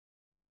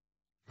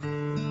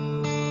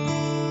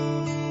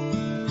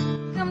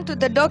to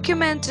the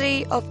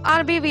documentary of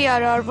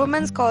Rbvrr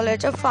Women's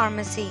College of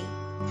Pharmacy.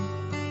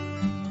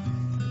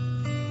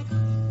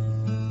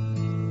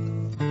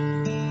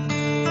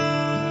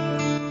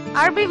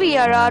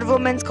 Rbvrr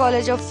Women's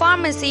College of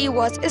Pharmacy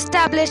was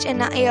established in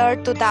the year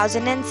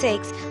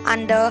 2006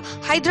 under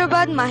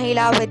Hyderabad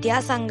Mahila Vidya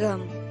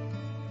Sangam.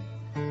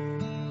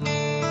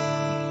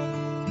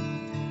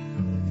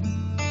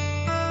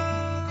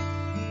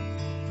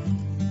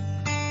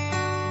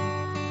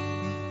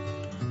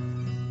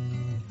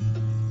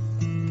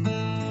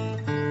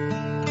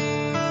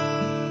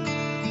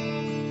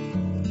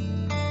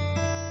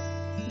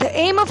 The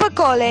aim of a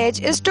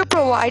college is to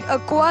provide a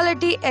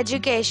quality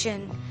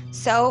education.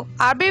 So,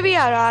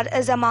 Rbvrr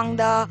is among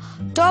the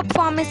top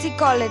pharmacy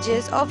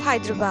colleges of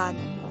Hyderabad.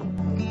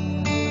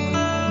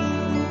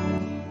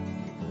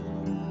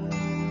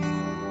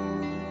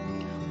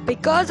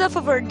 Because of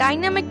our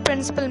dynamic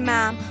principal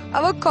ma'am,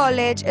 our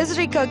college is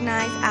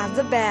recognized as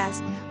the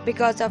best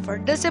because of our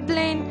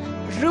discipline,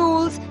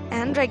 rules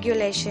and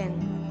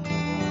regulation.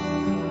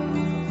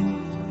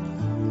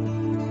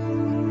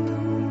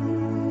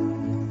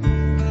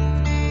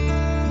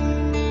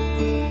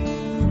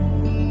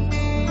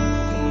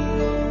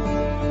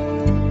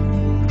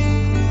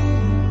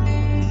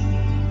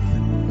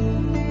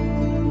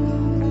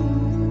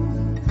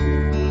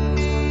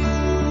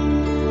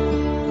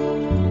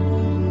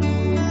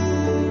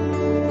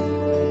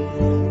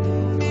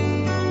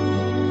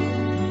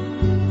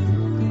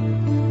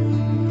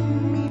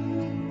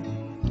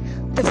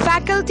 The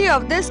faculty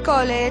of this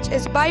college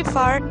is by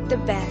far the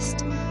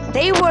best.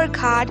 They work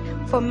hard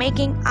for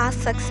making us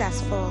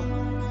successful.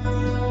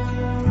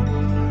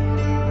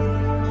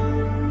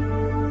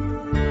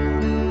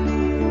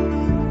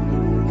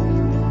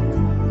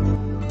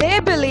 They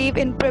believe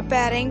in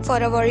preparing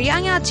for our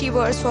young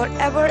achievers for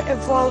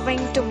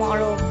ever-evolving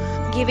tomorrow,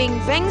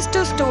 giving wings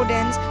to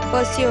students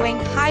pursuing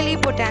highly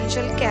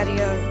potential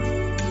career.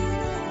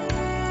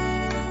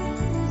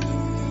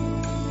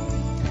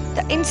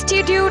 The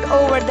institute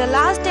over the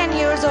last 10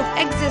 years of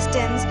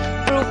existence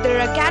proved their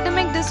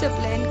academic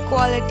discipline,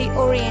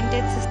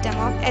 quality-oriented system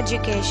of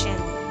education.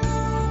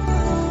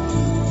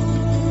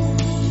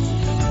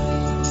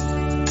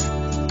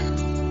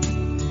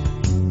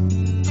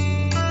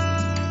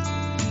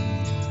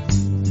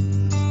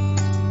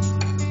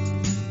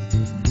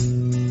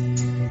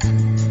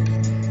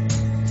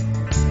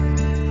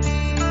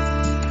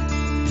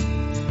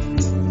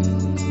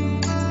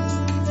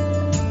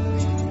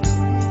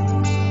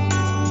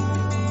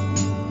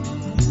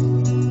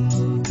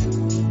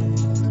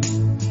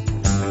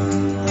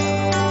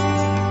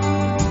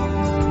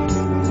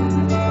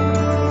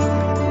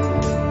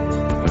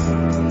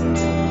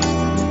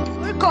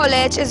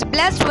 College is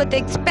blessed with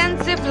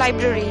expensive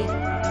library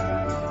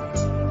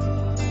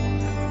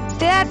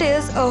that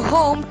is a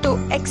home to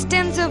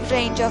extensive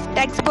range of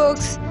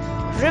textbooks,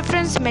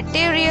 reference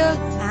material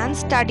and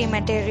study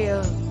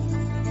material.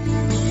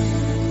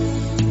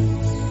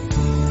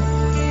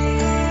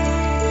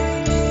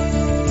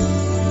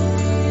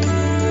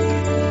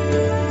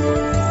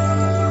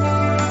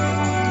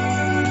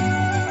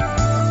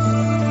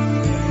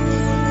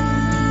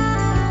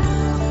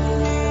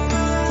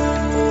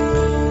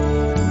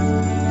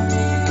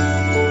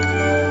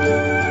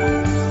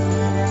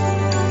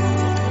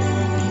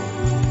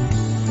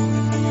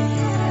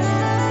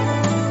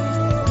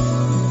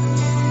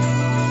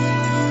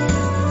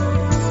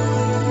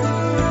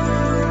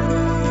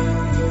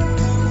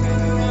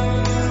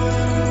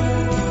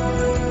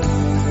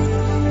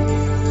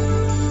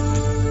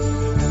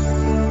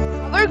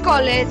 Our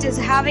college is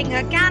having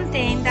a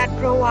canteen that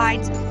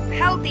provides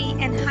healthy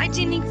and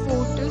hygienic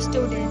food to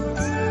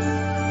students.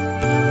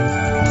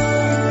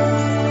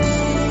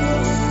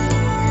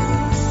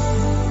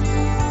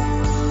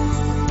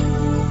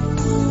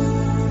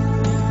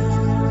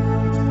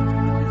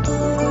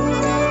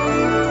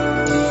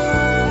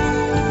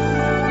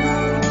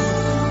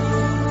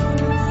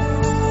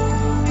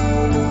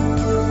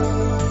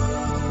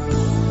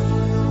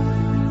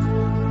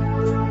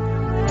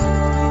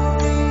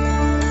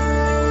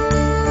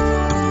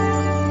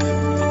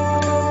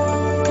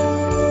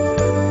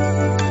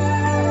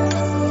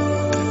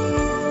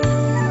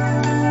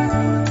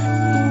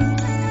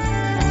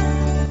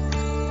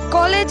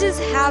 College is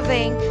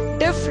having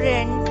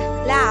different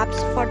labs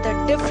for the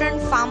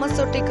different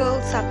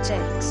pharmaceutical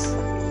subjects.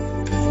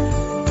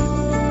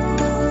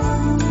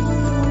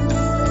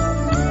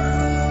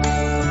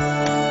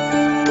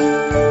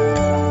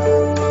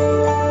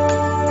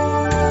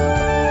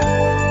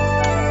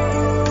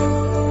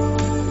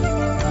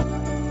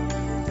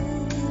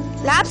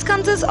 Labs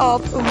consist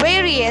of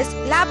various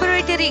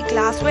laboratory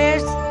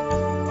glasswares,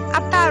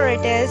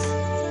 apparatus,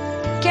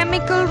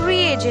 chemical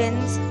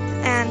reagents,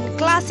 and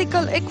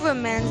classical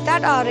equipment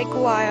that are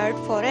required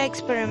for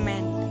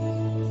experiment.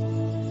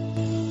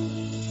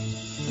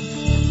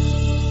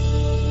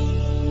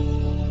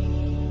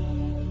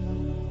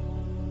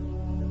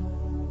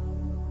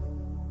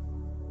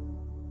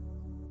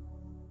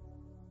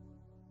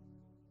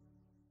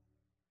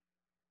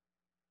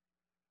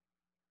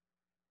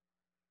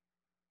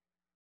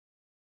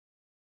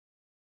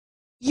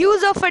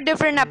 use of a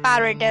different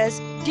apparatus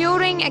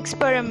during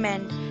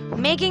experiment,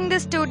 making the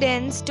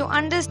students to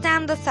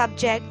understand the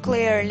subject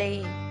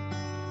clearly.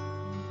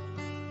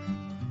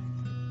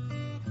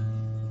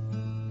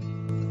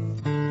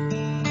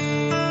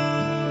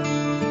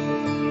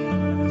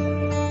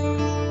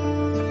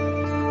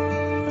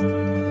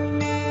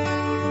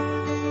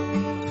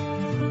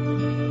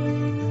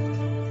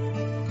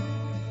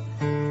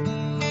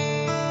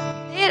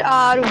 There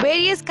are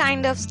various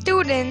kinds of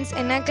students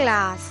in a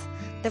class.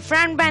 The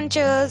front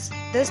benchers,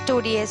 the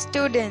studious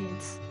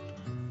students,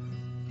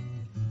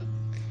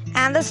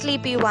 and the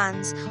sleepy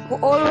ones who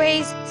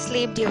always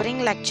sleep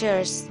during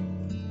lectures.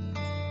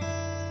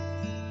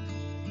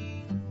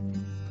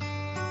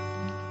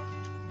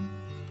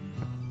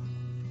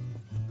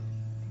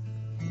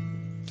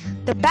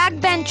 The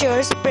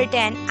backbenchers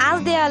pretend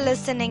as they are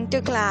listening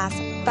to class,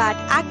 but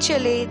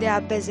actually they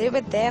are busy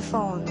with their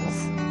phones.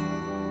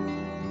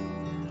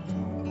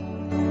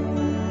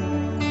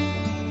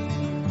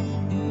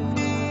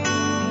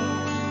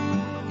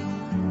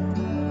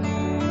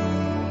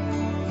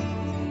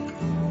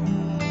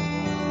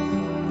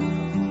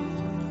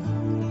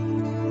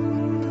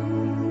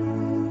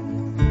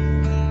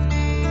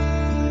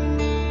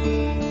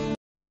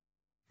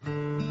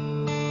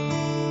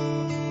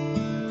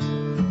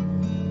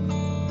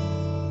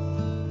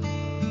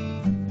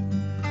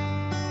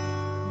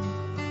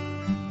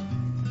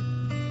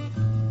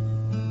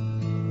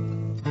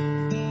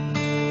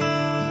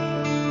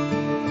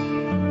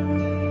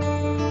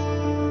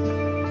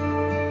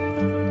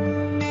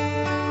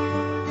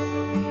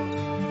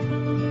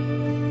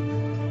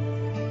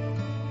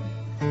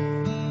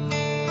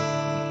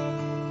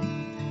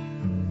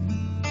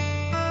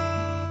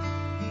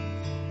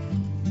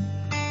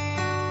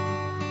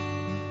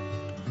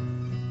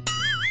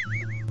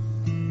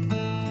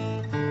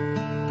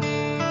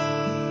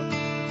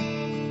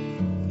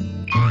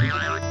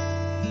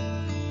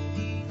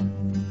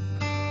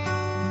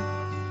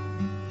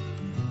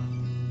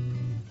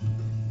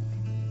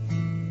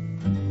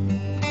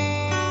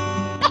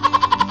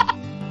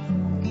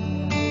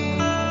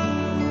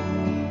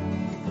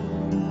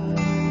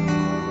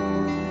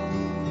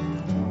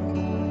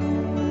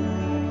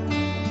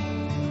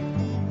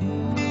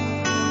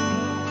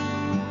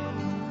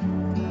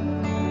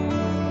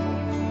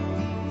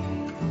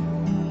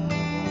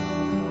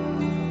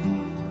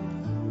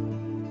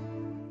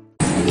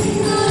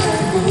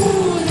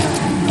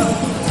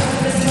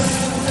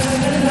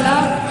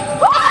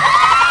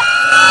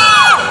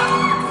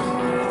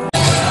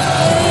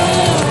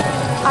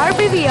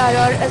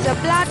 Rbvrr is a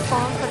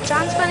platform for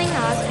transforming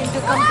us into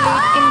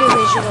complete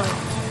individuals.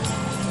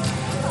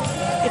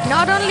 It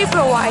not only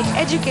provides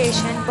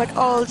education but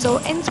also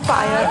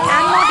inspire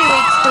and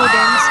motivate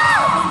students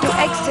to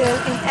excel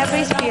in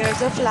every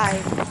spheres of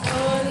life.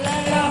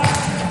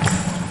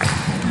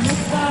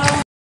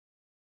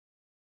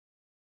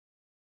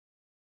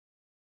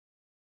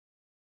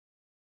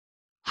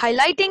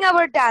 Highlighting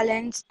our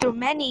talents through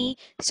many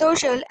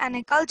social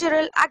and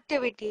cultural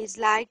activities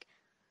like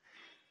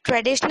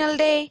Traditional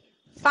Day,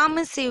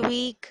 Pharmacy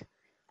Week,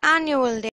 Annual Day.